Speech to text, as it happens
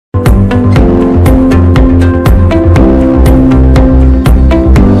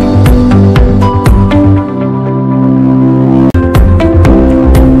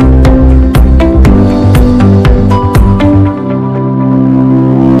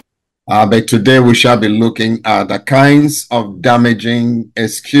But today we shall be looking at the kinds of damaging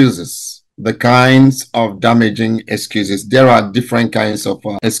excuses. The kinds of damaging excuses. There are different kinds of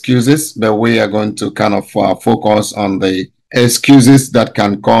excuses, but we are going to kind of focus on the excuses that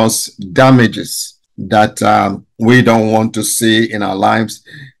can cause damages that we don't want to see in our lives.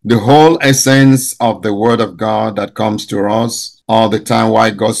 The whole essence of the Word of God that comes to us all the time,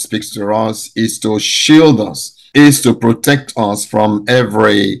 why God speaks to us, is to shield us, is to protect us from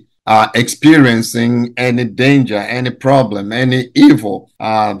every experiencing any danger, any problem, any evil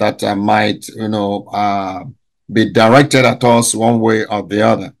that might, be directed at us one way or the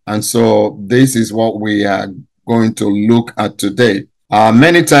other. And so this is what we are going to look at today.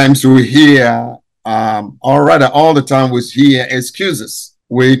 Many times we hear, or rather all the time we hear excuses.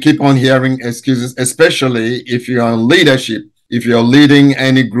 We keep on hearing excuses, especially if you're in leadership. If you're leading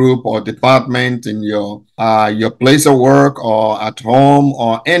any group or department in your place of work or at home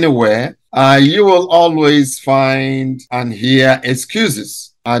or anywhere, you will always find and hear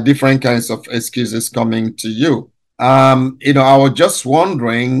excuses, different kinds of excuses coming to you. I was just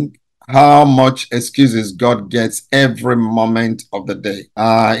wondering how much excuses God gets every moment of the day.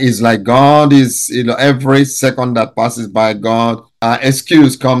 It's like God is, every second that passes by, God,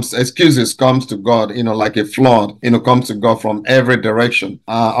 excuses comes to God, like a flood, comes to God from every direction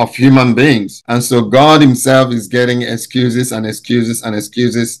of human beings. And so God himself is getting excuses and excuses and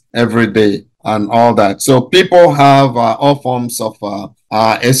excuses every day and all that. So people have all forms of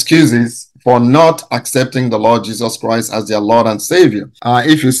excuses for not accepting the Lord Jesus Christ as their Lord and Savior.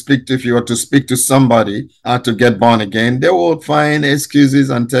 If you were to speak to somebody to get born again, they will find excuses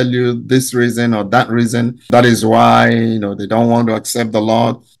and tell you this reason or that reason. That is why, they don't want to accept the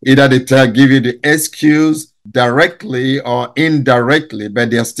Lord. Either they give you the excuse directly or indirectly, but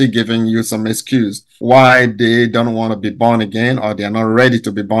they are still giving you some excuse why they don't want to be born again, or they are not ready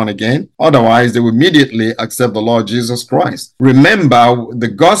to be born again. Otherwise, they will immediately accept the Lord Jesus Christ. Remember, the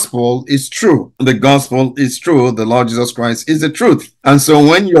gospel is true. The gospel is true. The Lord Jesus Christ is the truth. And so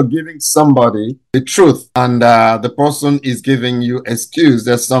when you're giving somebody the truth and the person is giving you excuse,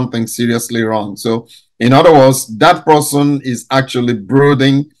 there's something seriously wrong. So in other words, that person is actually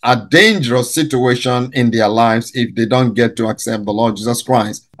brooding a dangerous situation in their lives if they don't get to accept the Lord Jesus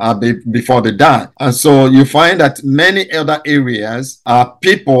Christ before they die. And so you find that many other areas,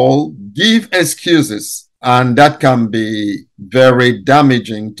 people give excuses, and that can be very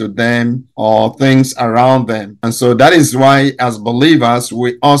damaging to them or things around them. And so that is why, as believers,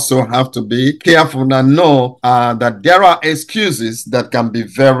 we also have to be careful and know that there are excuses that can be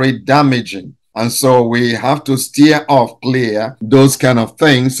very damaging. And so we have to steer off clear those kind of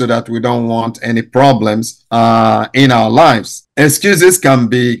things so that we don't want any problems in our lives. Excuses can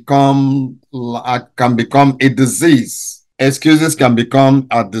become a disease. Excuses can become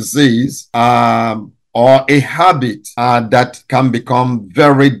a disease or a habit that can become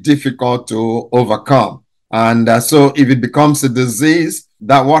very difficult to overcome. And so if it becomes a disease,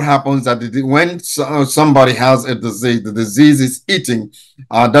 that what happens that when somebody has a disease, the disease is eating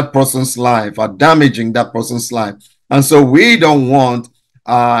that person's life or damaging that person's life. And so we don't want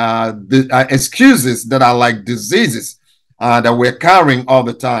the excuses that are like diseases that we're carrying all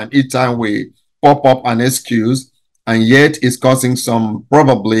the time. Each time we pop up an excuse, and yet it's causing some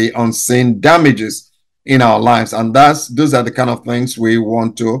probably unseen damages in our lives. And those are the kind of things we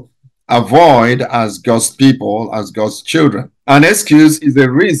want to avoid as God's people, as God's children. An excuse is a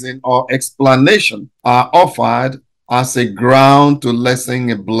reason or explanation offered as a ground to lessen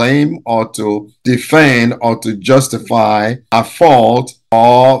a blame or to defend or to justify a fault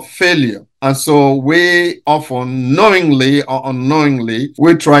or failure. And so we often, knowingly or unknowingly,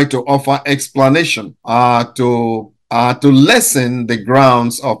 we try to offer explanation to lessen the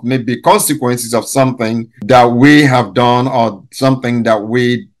grounds of maybe consequences of something that we have done or something that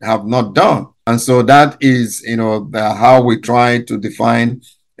we have not done. And so that is, how we try to define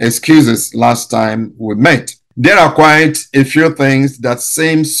excuses last time we met. There are quite a few things that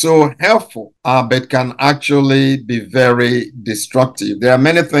seem so helpful, but can actually be very destructive. There are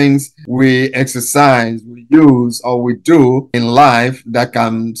many things we exercise, we use, or we do in life that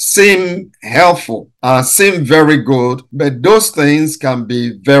can seem helpful, seem very good, but those things can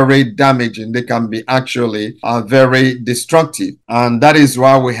be very damaging. They can be actually very destructive. And that is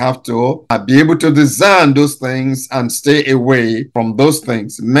why we have to be able to discern those things and stay away from those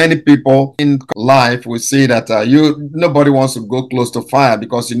things. Many people in life will see that nobody wants to go close to fire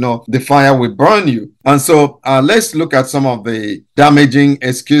because, the fire will burn you. And so let's look at some of the damaging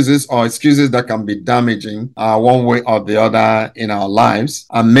excuses or excuses that can be damaging one way or the other in our lives.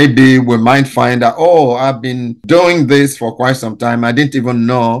 And maybe we might find that, oh, I've been doing this for quite some time. I didn't even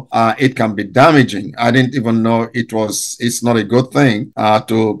know it can be damaging. I didn't even know it's not a good thing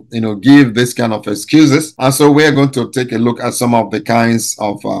to, give this kind of excuses. And so we're going to take a look at some of the kinds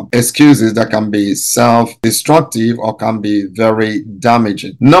of excuses that can be self-destructive or can be very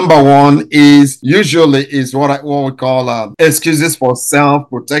damaging. Number one is usually what we call excuses for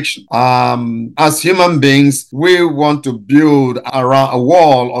self-protection. As human beings, we want to build around a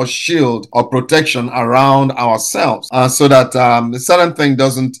wall or shield or protection around ourselves so that a certain thing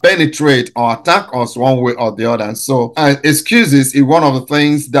doesn't penetrate or attack us one way or the other. And so excuses is one of the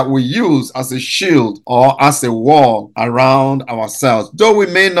things that we use as a shield or as a wall around ourselves, though we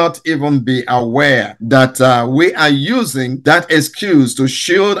may not even be aware that we are using that excuse to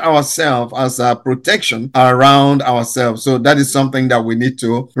shield ourselves as a protection around ourselves. So that is something that we need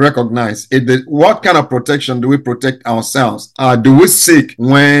to recognize. What kind of protection do we protect ourselves? Do we seek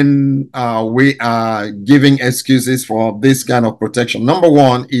when we are giving excuses for this kind of protection? Number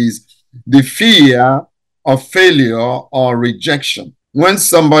one is the fear of failure or rejection. When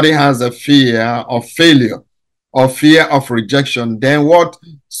somebody has a fear of failure or fear of rejection, then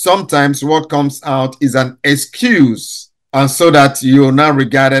sometimes what comes out is an excuse, and so that you're not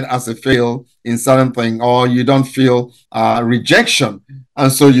regarded as a fail in certain thing, or you don't feel rejection,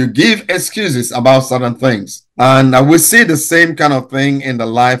 and so you give excuses about certain things. And we see the same kind of thing in the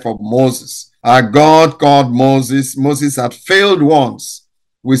life of Moses. God called Moses. Moses had failed once.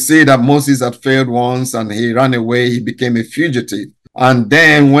 We see that Moses had failed once and he ran away. He became a fugitive. And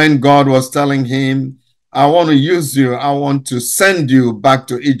then when God was telling him, I want to use you, I want to send you back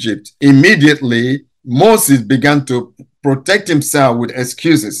to Egypt, immediately Moses began to protect himself with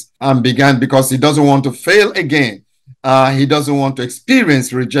excuses and because he doesn't want to fail again. He doesn't want to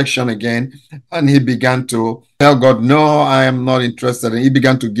experience rejection again. And he began to tell God, no, I am not interested. And he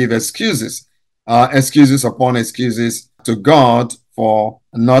began to give excuses, excuses upon excuses to God for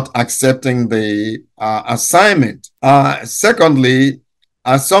not accepting the assignment. Secondly,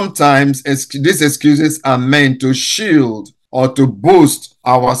 sometimes these excuses are meant to shield or to boost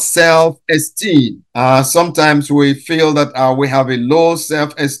our self-esteem. Sometimes we feel that we have a low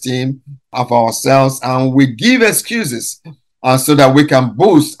self-esteem of ourselves, and we give excuses so that we can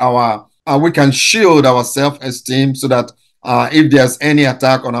boost we can shield our self-esteem so that if there's any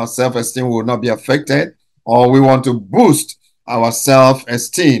attack on our self-esteem, we will not be affected, or we want to boost our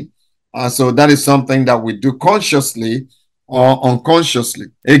self-esteem. So that is something that we do consciously or unconsciously.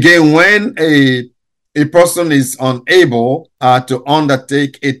 Again, when a person is unable to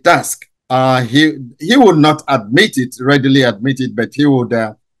undertake a task, he would not readily admit it, but he would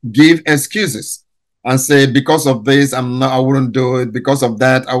give excuses and say, because of this, I wouldn't do it. Because of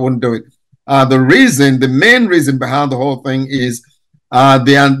that, I wouldn't do it. The main reason behind the whole thing is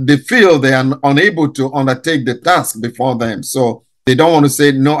they feel they are unable to undertake the task before them. So they don't want to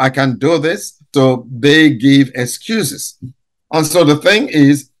say, no, I can't do this. So they give excuses. And so the thing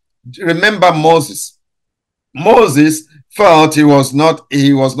is, remember Moses. Moses felt he was not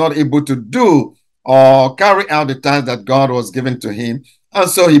able to do or carry out the task that God was given to him. And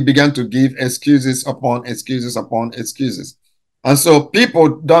so he began to give excuses upon excuses upon excuses. And so people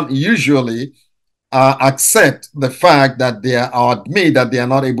don't usually accept the fact that admit that they are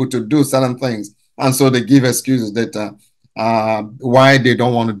not able to do certain things. And so they give excuses that why they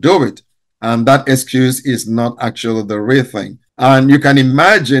don't want to do it. And that excuse is not actually the real thing. And you can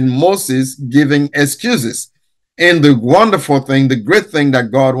imagine Moses giving excuses in the wonderful thing, the great thing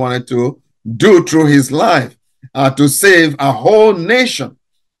that God wanted to do through his life, to save a whole nation.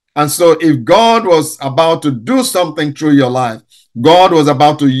 And so if God was about to do something through your life, God was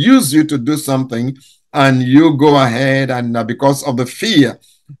about to use you to do something, and you go ahead and because of the fear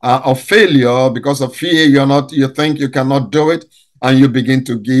of failure, because of fear, you think you cannot do it, and you begin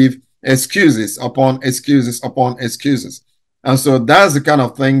to give excuses upon excuses upon excuses. And so that's the kind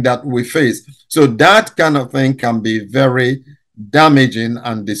of thing that we face. So that kind of thing can be very damaging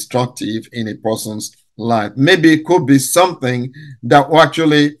and destructive in a person's life. Maybe it could be something that will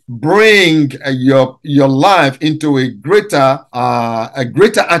actually bring your life into a greater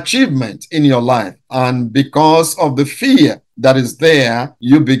achievement in your life. And because of the fear that is there,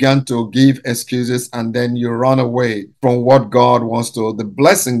 you begin to give excuses, and then you run away from what God wants to, the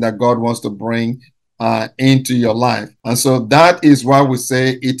blessing that God wants to bring into your life. And so that is why we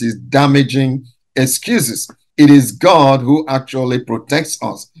say it is damaging excuses. It is God who actually protects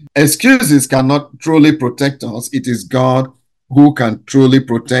us. Excuses cannot truly protect us. It is God who can truly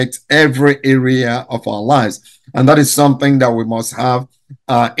protect every area of our lives. And that is something that we must have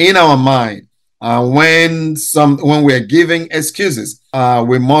in our mind. When we're giving excuses,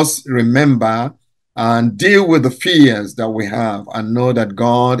 we must remember and deal with the fears that we have and know that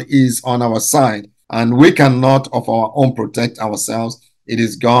God is on our side. And we cannot of our own protect ourselves. It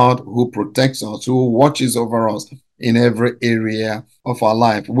is God who protects us, who watches over us in every area of our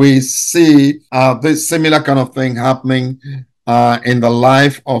life. We see this similar kind of thing happening in the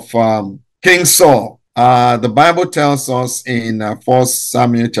life of King Saul. The Bible tells us in 1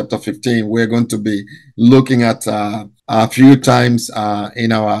 Samuel chapter 15, we're going to be looking at a few times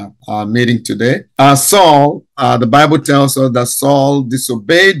in our meeting today. Saul, the Bible tells us that Saul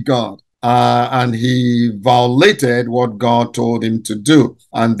disobeyed God. And he violated what God told him to do.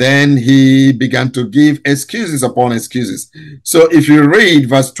 And then he began to give excuses upon excuses. So if you read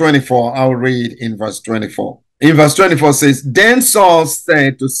verse 24, I'll read in verse 24. In verse 24 says, Then Saul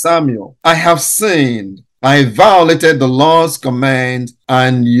said to Samuel, I have sinned. I violated the Lord's command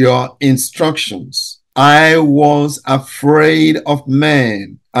and your instructions. I was afraid of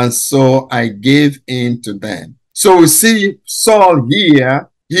men, and so I gave in to them. So we see Saul here.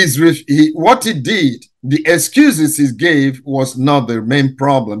 What he did, the excuses he gave was not the main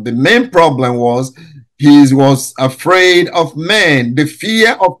problem. The main problem was he was afraid of men. The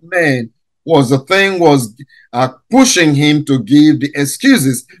fear of men was the thing was pushing him to give the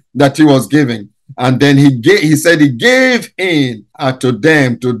excuses that he was giving. And then he said he gave in to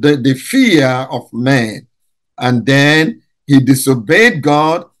them, to the fear of men. And then he disobeyed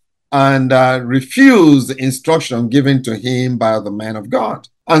God and refused the instruction given to him by the man of God.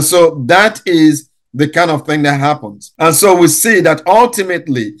 And so that is the kind of thing that happens. And so we see that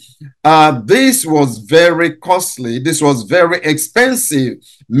ultimately this was very costly. This was very expensive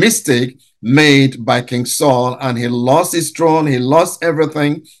mistake made by King Saul, and he lost his throne. He lost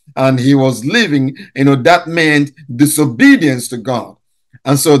everything, and he was living, that meant disobedience to God.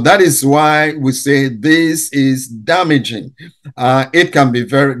 And so that is why we say this is damaging. It can be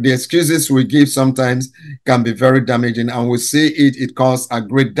the excuses we give sometimes can be very damaging, and we see it caused a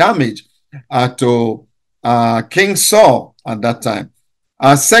great damage to King Saul at that time.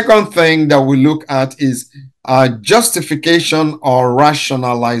 Second thing that we look at is justification or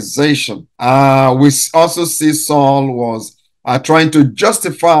rationalization. We also see Saul was trying to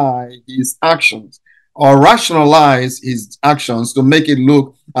justify his actions or rationalize his actions to make it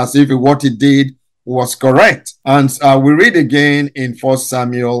look as if what he did was correct. And we read again in 1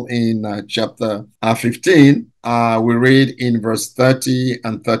 Samuel in chapter 15. We read in verse 30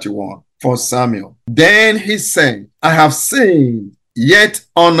 and 31. 1 Samuel. Then he said, I have sinned, yet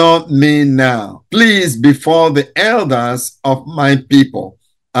honor me now, please, before the elders of my people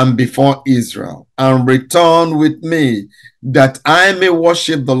and before Israel, and return with me, that I may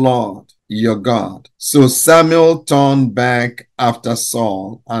worship the Lord your God. So Samuel turned back after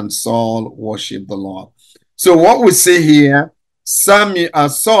Saul, and Saul worshiped the Lord. So what we see here,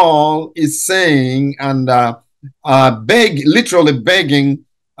 Saul is saying and literally begging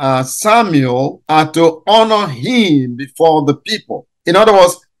Samuel to honor him before the people. In other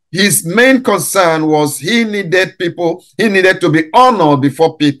words, his main concern was he needed to be honored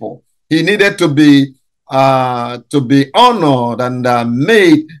before people. He needed to be honored and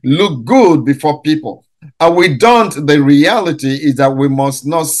made look good before people. We don't. The reality is that we must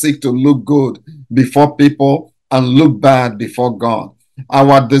not seek to look good before people and look bad before God.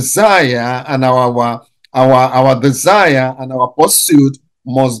 Our desire and our desire and our pursuit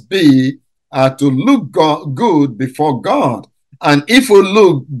must be to look good before God. And if we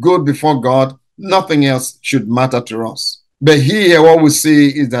look good before God, nothing else should matter to us. But here what we see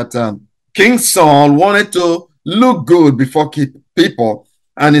is that King Saul wanted to look good before people.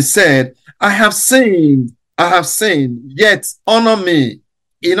 And he said, I have sinned, yet honor me.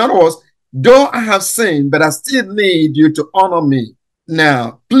 In other words, though I have sinned, but I still need you to honor me.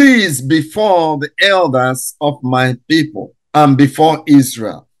 Now, please, before the elders of my people and before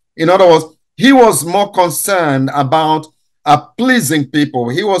Israel. In other words, he was more concerned about pleasing people.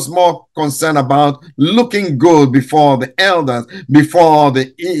 He was more concerned about looking good before the elders, before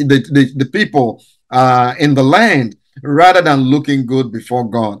the people in the land, rather than looking good before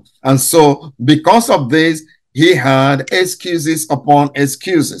God. And so because of this, he had excuses upon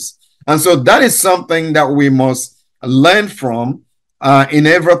excuses. And so that is something that we must learn from in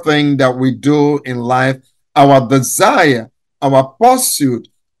everything that we do in life. Our desire, our pursuit,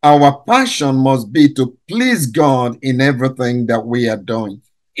 our passion must be to please God in everything that we are doing.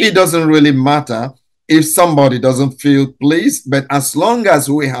 It doesn't really matter if somebody doesn't feel pleased, but as long as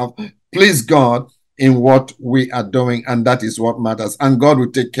we have pleased God, in what we are doing, and that is what matters. And God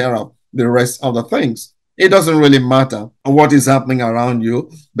will take care of the rest of the things. It doesn't really matter what is happening around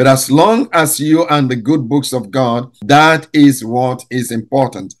you, but as long as you are in the good books of God, that is what is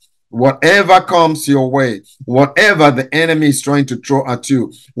important. Whatever comes your way, whatever the enemy is trying to throw at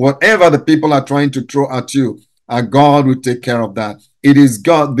you, whatever the people are trying to throw at you, God will take care of that. It is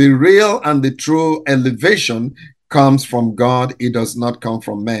God. The real and the true elevation comes from God. It does not come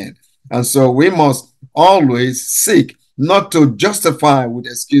from man. And so we must always seek not to justify with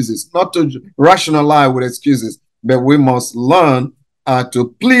excuses, not to rationalize with excuses, but we must learn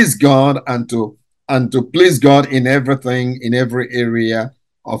to please God and to please God in everything, in every area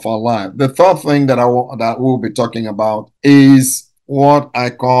of our life. The third thing that we'll be talking about is what I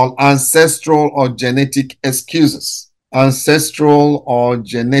call ancestral or genetic excuses. Ancestral or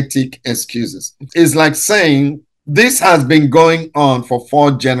genetic excuses. It's like saying, this has been going on for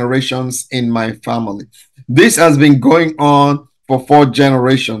 4 generations in my family. This has been going on for 4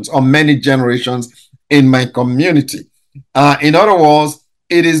 generations or many generations in my community. In other words,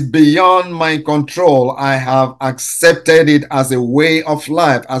 it is beyond my control. I have accepted it as a way of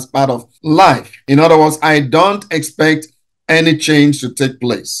life, as part of life. In other words, I don't expect any change to take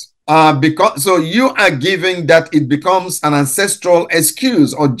place. So you are giving that it becomes an ancestral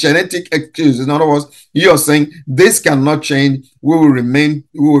excuse or genetic excuse. In other words, you are saying this cannot change. We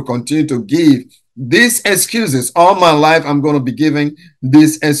will continue to give these excuses. All my life, I'm going to be giving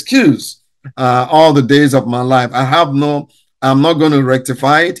this excuse all the days of my life. I'm not going to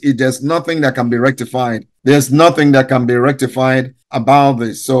rectify it. There's nothing that can be rectified. There's nothing that can be rectified about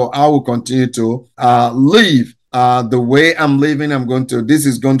this. So I will continue to live the way I'm living. This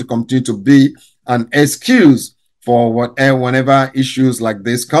is going to continue to be an excuse for whenever issues like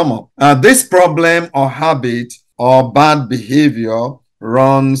this come up. This problem or habit or bad behavior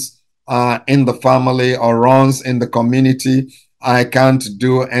runs in the family or runs in the community. I can't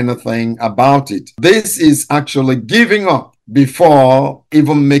do anything about it. This is actually giving up before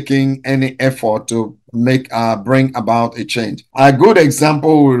even making any effort to bring about a change. A good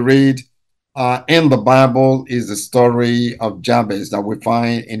example we read in the Bible is the story of Jabez that we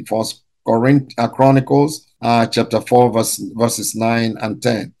find in First Chronicles chapter 4 verses 9 and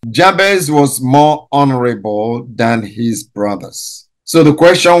 10. Jabez was more honorable than his brothers. So the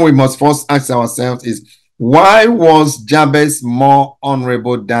question we must first ask ourselves is, why was Jabez more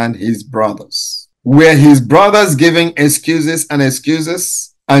honorable than his brothers? Were his brothers giving excuses,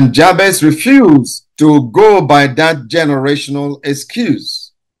 and Jabez refused to go by that generational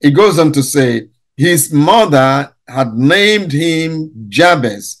excuse? It goes on to say, his mother had named him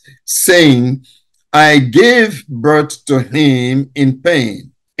Jabez, saying, I gave birth to him in pain.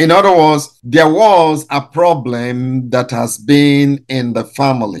 In other words, there was a problem that has been in the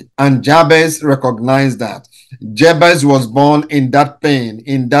family, and Jabez recognized that. Jabez was born in that pain,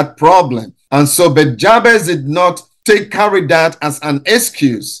 in that problem. And so, but Jabez did not carry that as an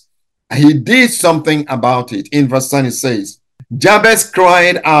excuse. He did something about it. In verse 10 it says, Jabez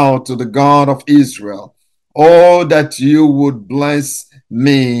cried out to the God of Israel, oh, that you would bless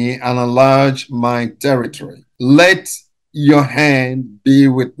me and enlarge my territory. Let your hand be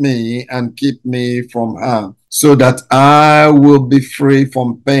with me and keep me from harm, so that I will be free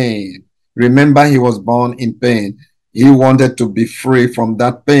from pain. Remember, he was born in pain. He wanted to be free from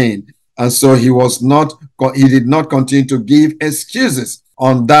that pain. And so he did not continue to give excuses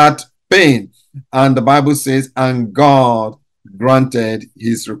on that pain. And the Bible says, and God granted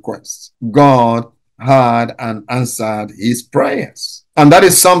his request. God heard and answered his prayers. And that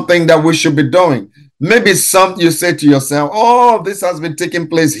is something that we should be doing. Maybe you say to yourself, oh, this has been taking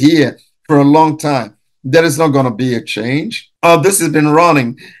place here for a long time. There is not going to be a change. Oh, this has been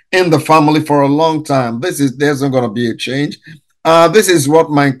running in the family for a long time. There's not going to be a change. This is what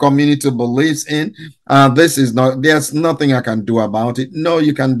my community believes in. There's nothing I can do about it. No,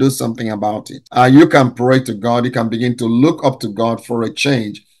 you can do something about it. You can pray to God. You can begin to look up to God for a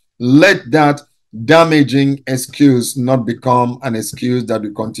change. Let that damaging excuse not become an excuse that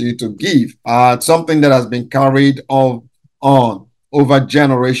we continue to give. Something that has been carried on over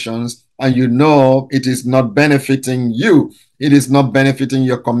generations, and you know it is not benefiting you. It is not benefiting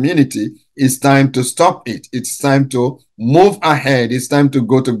your community. It's time to stop it. It's time to move ahead. It's time to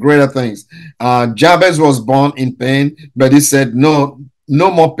go to greater things. Jabez was born in pain, but he said, no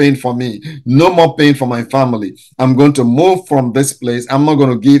more pain for me. No more pain for my family. I'm going to move from this place. I'm not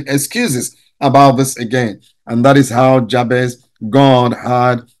going to give excuses about this again. And that is how Jabez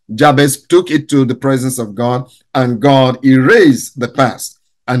took it to the presence of God, and God erased the past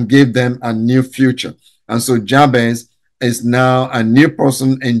and gave them a new future. And so Jabez is now a new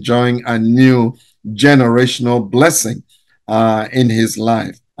person enjoying a new generational blessing in his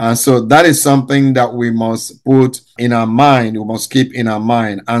life. So that is something that we must put in our mind. We must keep in our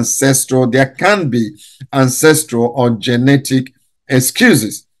mind. Ancestral, there can be ancestral or genetic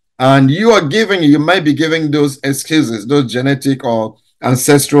excuses. And you might be giving those excuses, those genetic or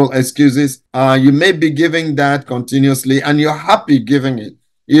ancestral excuses. You may be giving that continuously and you're happy giving it.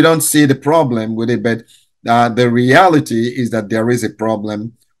 You don't see the problem with it, but the reality is that there is a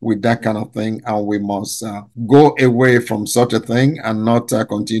problem with that kind of thing, and we must go away from such a thing and not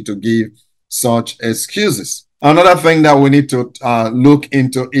continue to give such excuses. Another thing that we need to look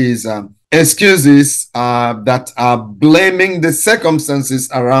into is excuses that are blaming the circumstances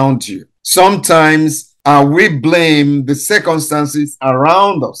around you. Sometimes we blame the circumstances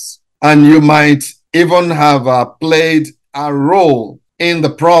around us, and you might even have played a role in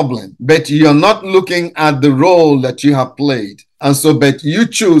the problem, but you're not looking at the role that you have played. And so, but you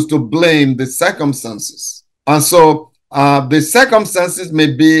choose to blame the circumstances. And so the circumstances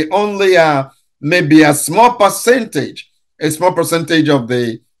may be only maybe a small percentage of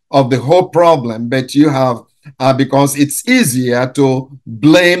the whole problem, but you have because it's easier to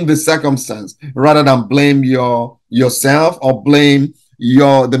blame the circumstance rather than blame yourself or blame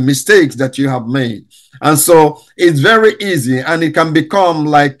the mistakes that you have made. And so it's very easy, and it can become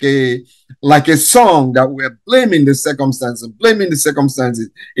like a song that we're blaming the circumstances.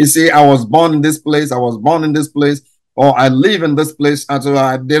 You see, I was born in this place, or I live in this place, and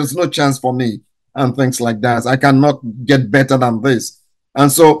so there's no chance for me, and things like that. I cannot get better than this.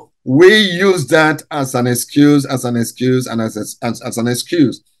 And so we use that as an excuse, as an excuse.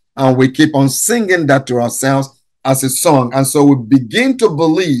 And we keep on singing that to ourselves as a song. And so we begin to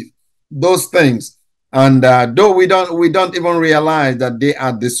believe those things. And though we don't even realize that they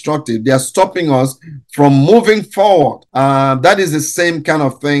are destructive, they are stopping us from moving forward. That is the same kind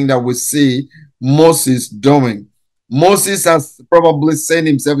of thing that we see Moses doing. Moses has probably said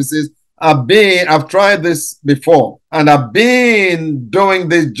himself, he says, I've tried this before, and I've been doing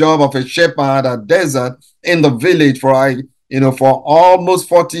this job of a shepherd at desert in the village for almost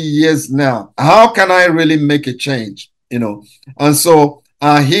 40 years now. How can I really make a change? And so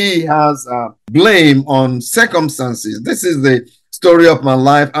he has blame on circumstances. This is the story of my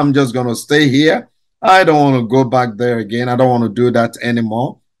life. I'm just going to stay here. I don't want to go back there again. I don't want to do that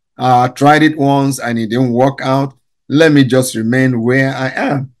anymore. I tried it once and it didn't work out. Let me just remain where I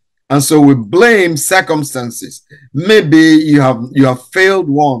am. And so we blame circumstances. Maybe you have failed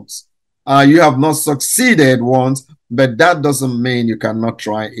once. You have not succeeded once, but that doesn't mean you cannot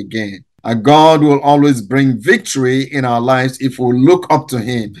try again. God will always bring victory in our lives if we look up to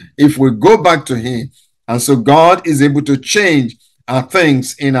him, if we go back to him. And so God is able to change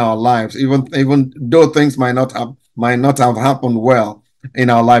things in our lives, even though things might not have happened well in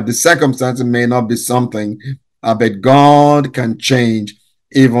our life. The circumstances may not be something, but God can change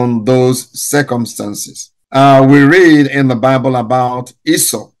even those circumstances. We read in the Bible about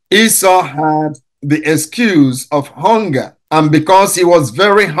Esau. Esau had the excuse of hunger. And because he was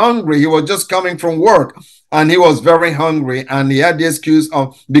very hungry, he was just coming from work and he was very hungry, and he had the excuse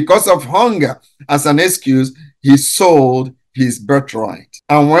of, because of hunger, as an excuse, he sold his birthright.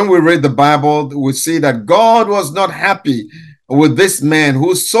 And when we read the Bible, we see that God was not happy with this man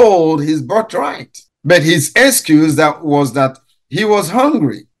who sold his birthright. But his excuse was that he was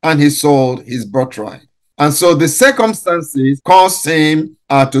hungry and he sold his birthright. And so the circumstances caused him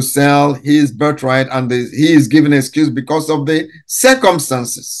to sell his birthright, and he is given an excuse because of the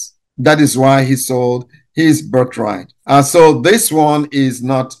circumstances. That is why he sold his birthright. So this one is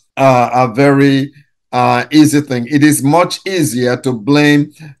not a very easy thing. It is much easier to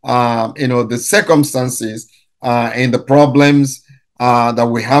blame, the circumstances and the problems that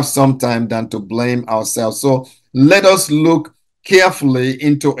we have sometimes than to blame ourselves. So let us look carefully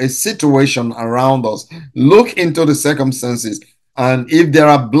into a situation around us. Look into the circumstances, and if there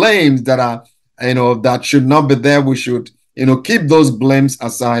are blames that are, that should not be there, we should, keep those blames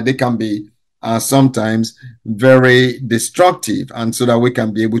aside. They can be sometimes very destructive, and so that we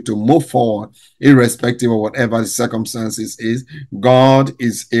can be able to move forward, irrespective of whatever the circumstances is. God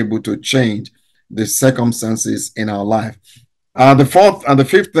is able to change the circumstances in our life. The fourth and the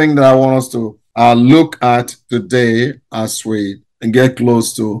fifth thing that I want us to look at today as we get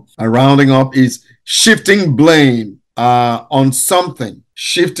close to rounding up is shifting blame on something.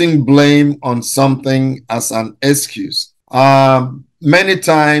 Shifting blame on something as an excuse. Many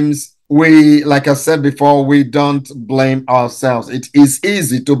times we, like I said before, we don't blame ourselves. It is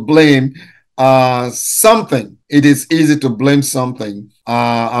easy to blame something. it is easy to blame something,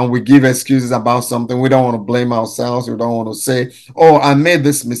 and we give excuses about something. We don't want to blame ourselves. We don't want to say, oh, I made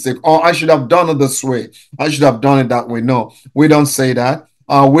this mistake, or I should have done it this way. I should have done it that way. No, we don't say that.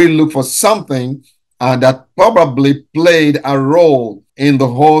 We look for something that probably played a role in the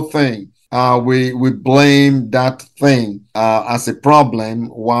whole thing. We blame that thing as a problem,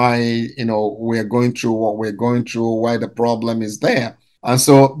 why we're going through what we're going through, why the problem is there. And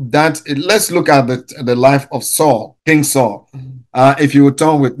so let's look at the life of Saul, King Saul. If you would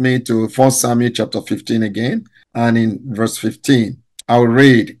turn with me to 1 Samuel chapter 15 again, and in verse 15, I'll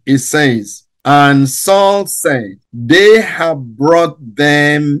read. It says, and Saul said, they have brought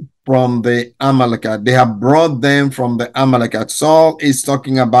them from the Amalekite. They have brought them from the Amalekite. Saul is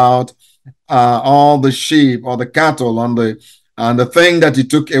talking about all the sheep or the cattle and the thing that he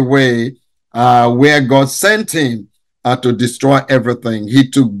took away, where God sent him to destroy everything. He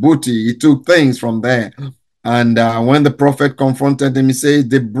took booty, he took things from there. And when the prophet confronted him, he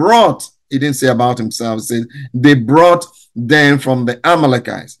said, he didn't say about himself, he said, they brought them from the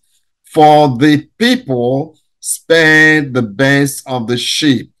Amalekites. For the people spared the best of the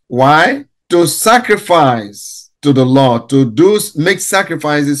sheep. Why? To sacrifice to the Lord, make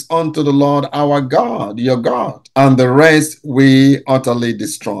sacrifices unto the Lord our God, your God. And the rest we utterly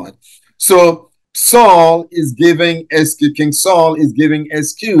destroyed. So Saul is giving excuse. King Saul is giving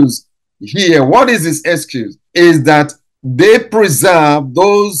excuse here. What is his excuse? Is that they preserve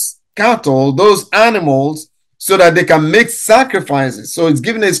those cattle, those animals, so that they can make sacrifices. So it's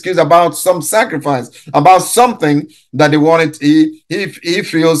giving an excuse about some sacrifice, about something that they wanted. He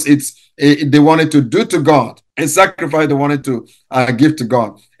feels they wanted to do to God, a sacrifice they wanted to give to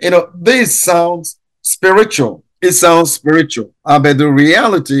God. This sounds spiritual. It sounds spiritual, but the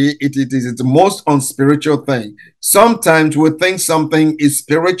reality, it is the most unspiritual thing. Sometimes we think something is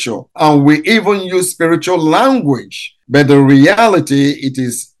spiritual, and we even use spiritual language, but the reality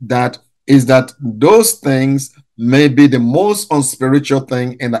is that those things may be the most unspiritual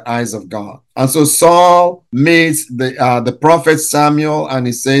thing in the eyes of God. And so Saul meets the prophet Samuel, and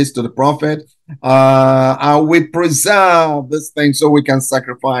he says to the prophet, we preserve this thing so we can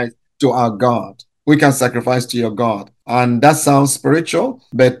sacrifice to our God. We can sacrifice to your God. And that sounds spiritual,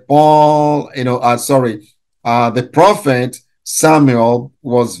 but the prophet Samuel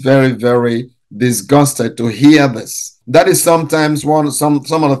was very, very disgusted to hear this. That is sometimes some of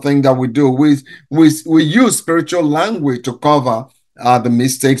the things that we do. We use spiritual language to cover the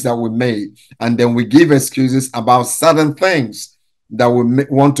mistakes that we made, and then we give excuses about certain things that we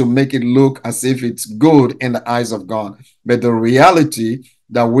want to make it look as if it's good in the eyes of God. But the reality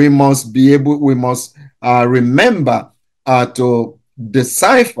that we must remember to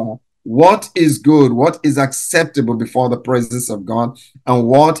decipher what is good, what is acceptable before the presence of God, and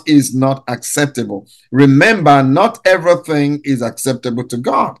what is not acceptable. Remember, not everything is acceptable to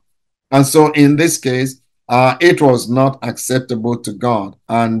God. And so in this case, it was not acceptable to God.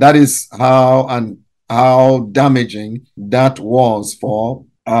 And that is how damaging that was for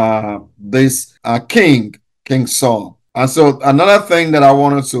this King Saul. And so another thing that I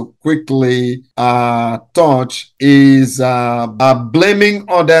wanted to quickly touch is blaming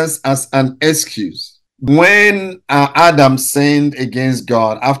others as an excuse. When Adam sinned against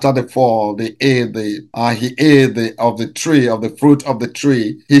God after the fall, he ate of the fruit of the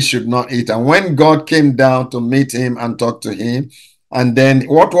tree he should not eat. And when God came down to meet him and talk to him, and then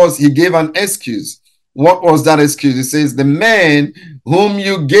he gave an excuse. What was that excuse? He says, the man whom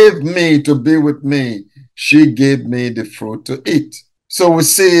you gave me to be with me, she gave me the fruit to eat. So we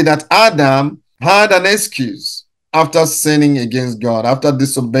see that Adam had an excuse after sinning against God, after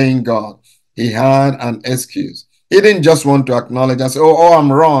disobeying God. He had an excuse. He didn't just want to acknowledge and say, oh,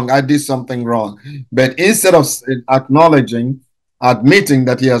 I'm wrong. I did something wrong. But instead of admitting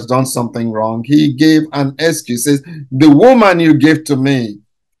that he has done something wrong, he gave an excuse. He says, the woman you gave to me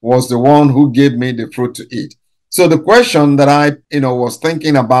was the one who gave me the fruit to eat. So the question that I was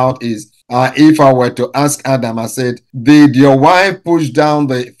thinking about is, if I were to ask Adam, I said, did your wife push down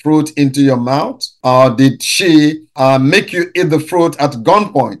the fruit into your mouth, or did she make you eat the fruit at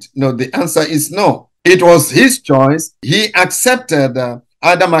gunpoint? No, the answer is no. It was his choice.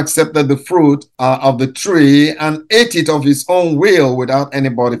 Adam accepted the fruit of the tree and ate it of his own will without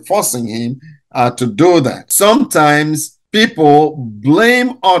anybody forcing him to do that. Sometimes people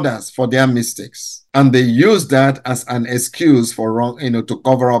blame others for their mistakes, and they use that as an excuse for to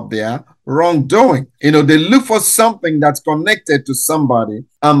cover up their wrongdoing. They look for something that's connected to somebody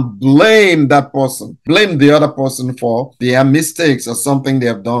and blame that person, blame the other person for their mistakes or something they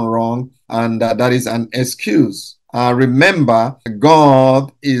have done wrong, and that is an excuse. Remember,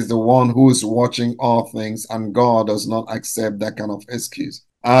 God is the one who is watching all things, and God does not accept that kind of excuse.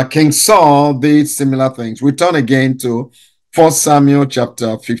 King Saul did similar things. We turn again to 1 Samuel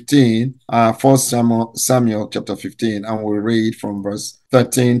chapter 15, 1 Samuel chapter 15, and we'll read from verse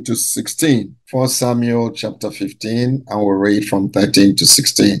 13 to 16. 1 Samuel chapter 15, and we'll read from 13 to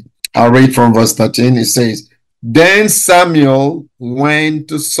 16. I'll read from verse 13. It says, Then Samuel went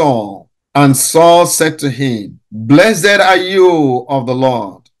to Saul, and Saul said to him, Blessed are you of the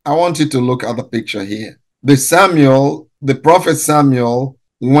Lord. I want you to look at the picture here. The prophet Samuel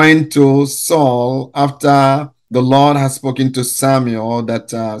went to Saul after the Lord had spoken to Samuel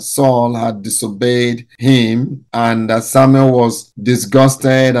that Saul had disobeyed him, and Samuel was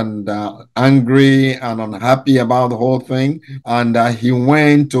disgusted and angry and unhappy about the whole thing. And he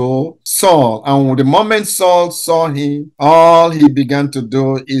went to Saul. And the moment Saul saw him, all he began to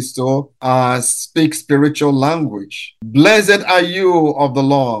do is to speak spiritual language. Blessed are you of the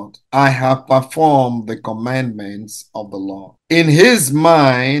Lord. I have performed the commandments of the Lord. In his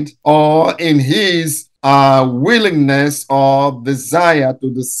mind, or in his willingness or desire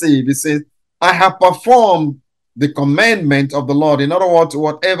to deceive, he says, I have performed the commandment of the Lord. In other words,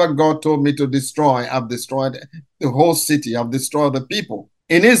 whatever God told me to destroy, I've destroyed the whole city, I've destroyed the people.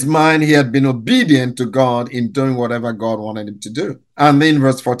 In his mind, he had been obedient to God in doing whatever God wanted him to do. And then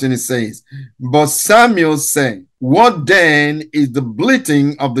verse 14, it says, But Samuel said, What then is the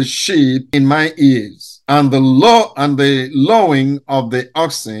bleating of the sheep in my ears, and the lowing of the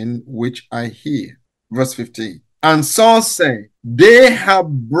oxen which I hear? Verse 15. And Saul said, They have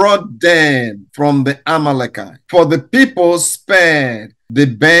brought them from the Amalekite, for the people spared the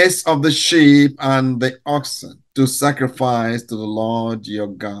best of the sheep and the oxen to sacrifice to the Lord your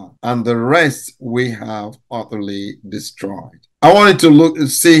God, and the rest we have utterly destroyed. I wanted to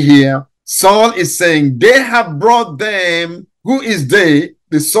see here, Saul is saying, they have brought them. Who is they?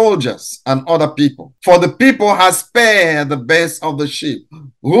 The soldiers and other people. For the people has spared the best of the sheep.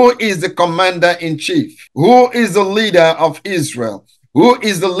 Who is the commander in chief? Who is the leader of Israel? Who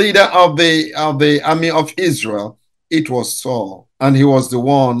is the leader of the army of Israel? It was Saul. And he was the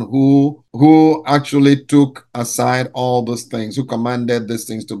one who actually took aside all those things, who commanded these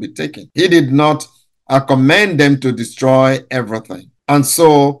things to be taken. He did not command them to destroy everything. And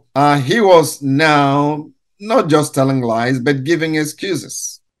so he was now not just telling lies, but giving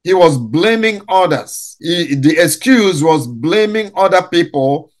excuses. He was blaming others. The excuse was blaming other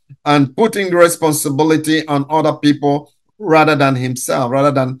people and putting the responsibility on other people rather than himself,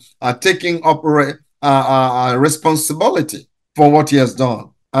 rather than taking up responsibility for what he has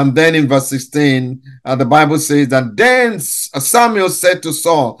done. And then in verse 16, the Bible says that then Samuel said to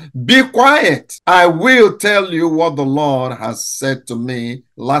Saul, Be quiet. I will tell you what the Lord has said to me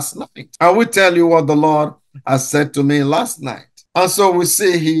last night. I will tell you what the Lord has said to me last night. And so we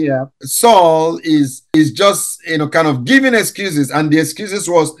see here, Saul is just, kind of giving excuses, and the excuses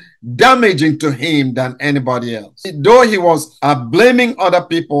was damaging to him than anybody else. Though he was blaming other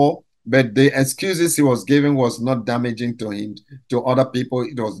people, but the excuses he was giving was not damaging to him, to other people.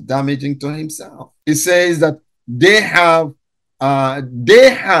 It was damaging to himself. He says that the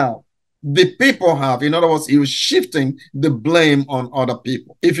people have. In other words, he was shifting the blame on other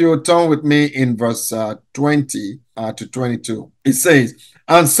people. If you will turn with me in verse 20 to 22, it says,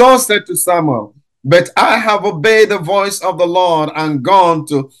 And Saul said to Samuel, But I have obeyed the voice of the Lord and gone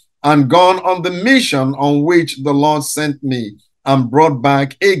on the mission on which the Lord sent me, and brought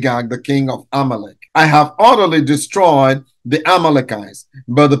back Agag, the king of Amalek. I have utterly destroyed the Amalekites,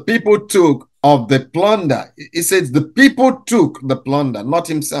 but the people took of the plunder. It says the people took the plunder, not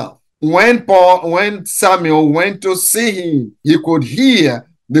himself. When Samuel went to see him, he could hear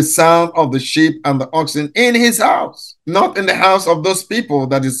the sound of the sheep and the oxen in his house, not in the house of those people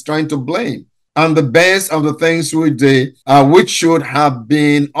that he's trying to blame. And the best of the things which should have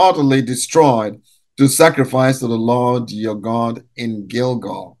been utterly destroyed, to sacrifice to the Lord your God in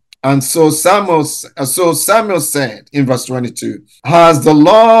Gilgal. And so Samuel said in verse 22, Has the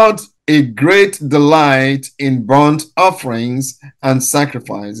Lord a great delight in burnt offerings and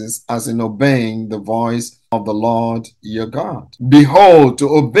sacrifices, as in obeying the voice of the Lord your God? Behold, to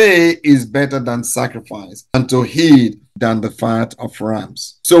obey is better than sacrifice, and to heed than the fat of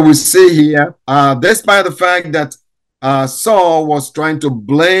rams. So we see here, despite the fact that Saul was trying to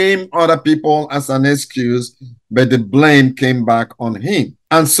blame other people as an excuse, but the blame came back on him.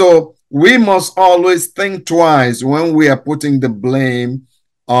 And so we must always think twice when we are putting the blame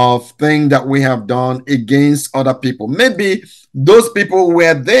of things that we have done against other people. Maybe those people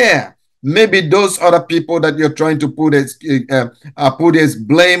were there Maybe those other people that you're trying to put as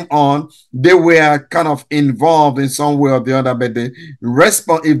blame on, they were kind of involved in some way or the other, but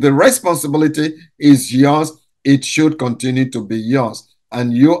if the responsibility is yours, it should continue to be yours.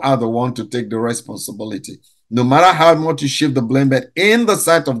 And you are the one to take the responsibility. No matter how much you shift the blame, but in the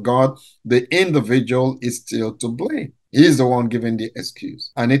sight of God, the individual is still to blame. He's the one giving the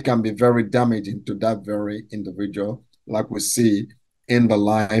excuse. And it can be very damaging to that very individual, like we see in the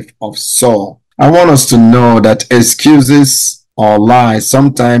life of Saul. I want us to know that excuses or lies,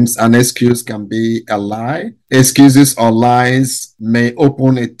 sometimes an excuse can be a lie. Excuses or lies may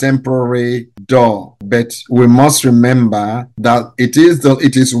open a temporary door, but we must remember that it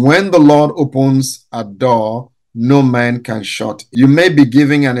is when the Lord opens a door, no man can shut. You may be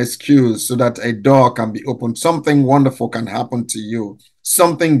giving an excuse so that a door can be opened. Something wonderful can happen to you.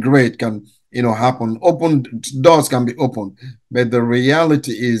 Something great can happen. Open doors can be opened. But the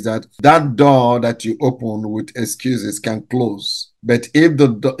reality is that that door that you open with excuses can close. But if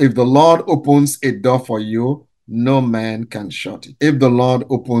the Lord opens a door for you, no man can shut it. If the Lord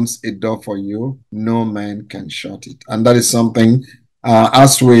opens a door for you, no man can shut it. And that is something,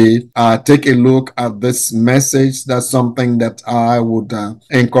 as we take a look at this message, that's something that I would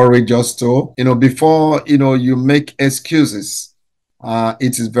encourage us to, before, you make excuses,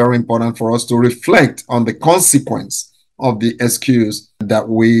 it is very important for us to reflect on the consequence of the excuse that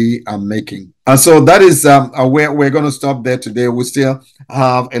we are making. And so that is where we're going to stop there today. We still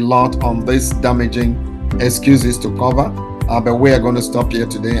have a lot on this damaging excuses to cover, but we are going to stop here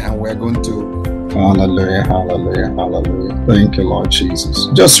today, and we're going to hallelujah, hallelujah, hallelujah. Thank you, Lord Jesus.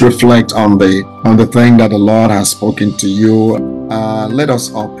 Just reflect on the thing that the Lord has spoken to you. Let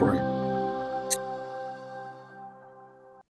us all pray.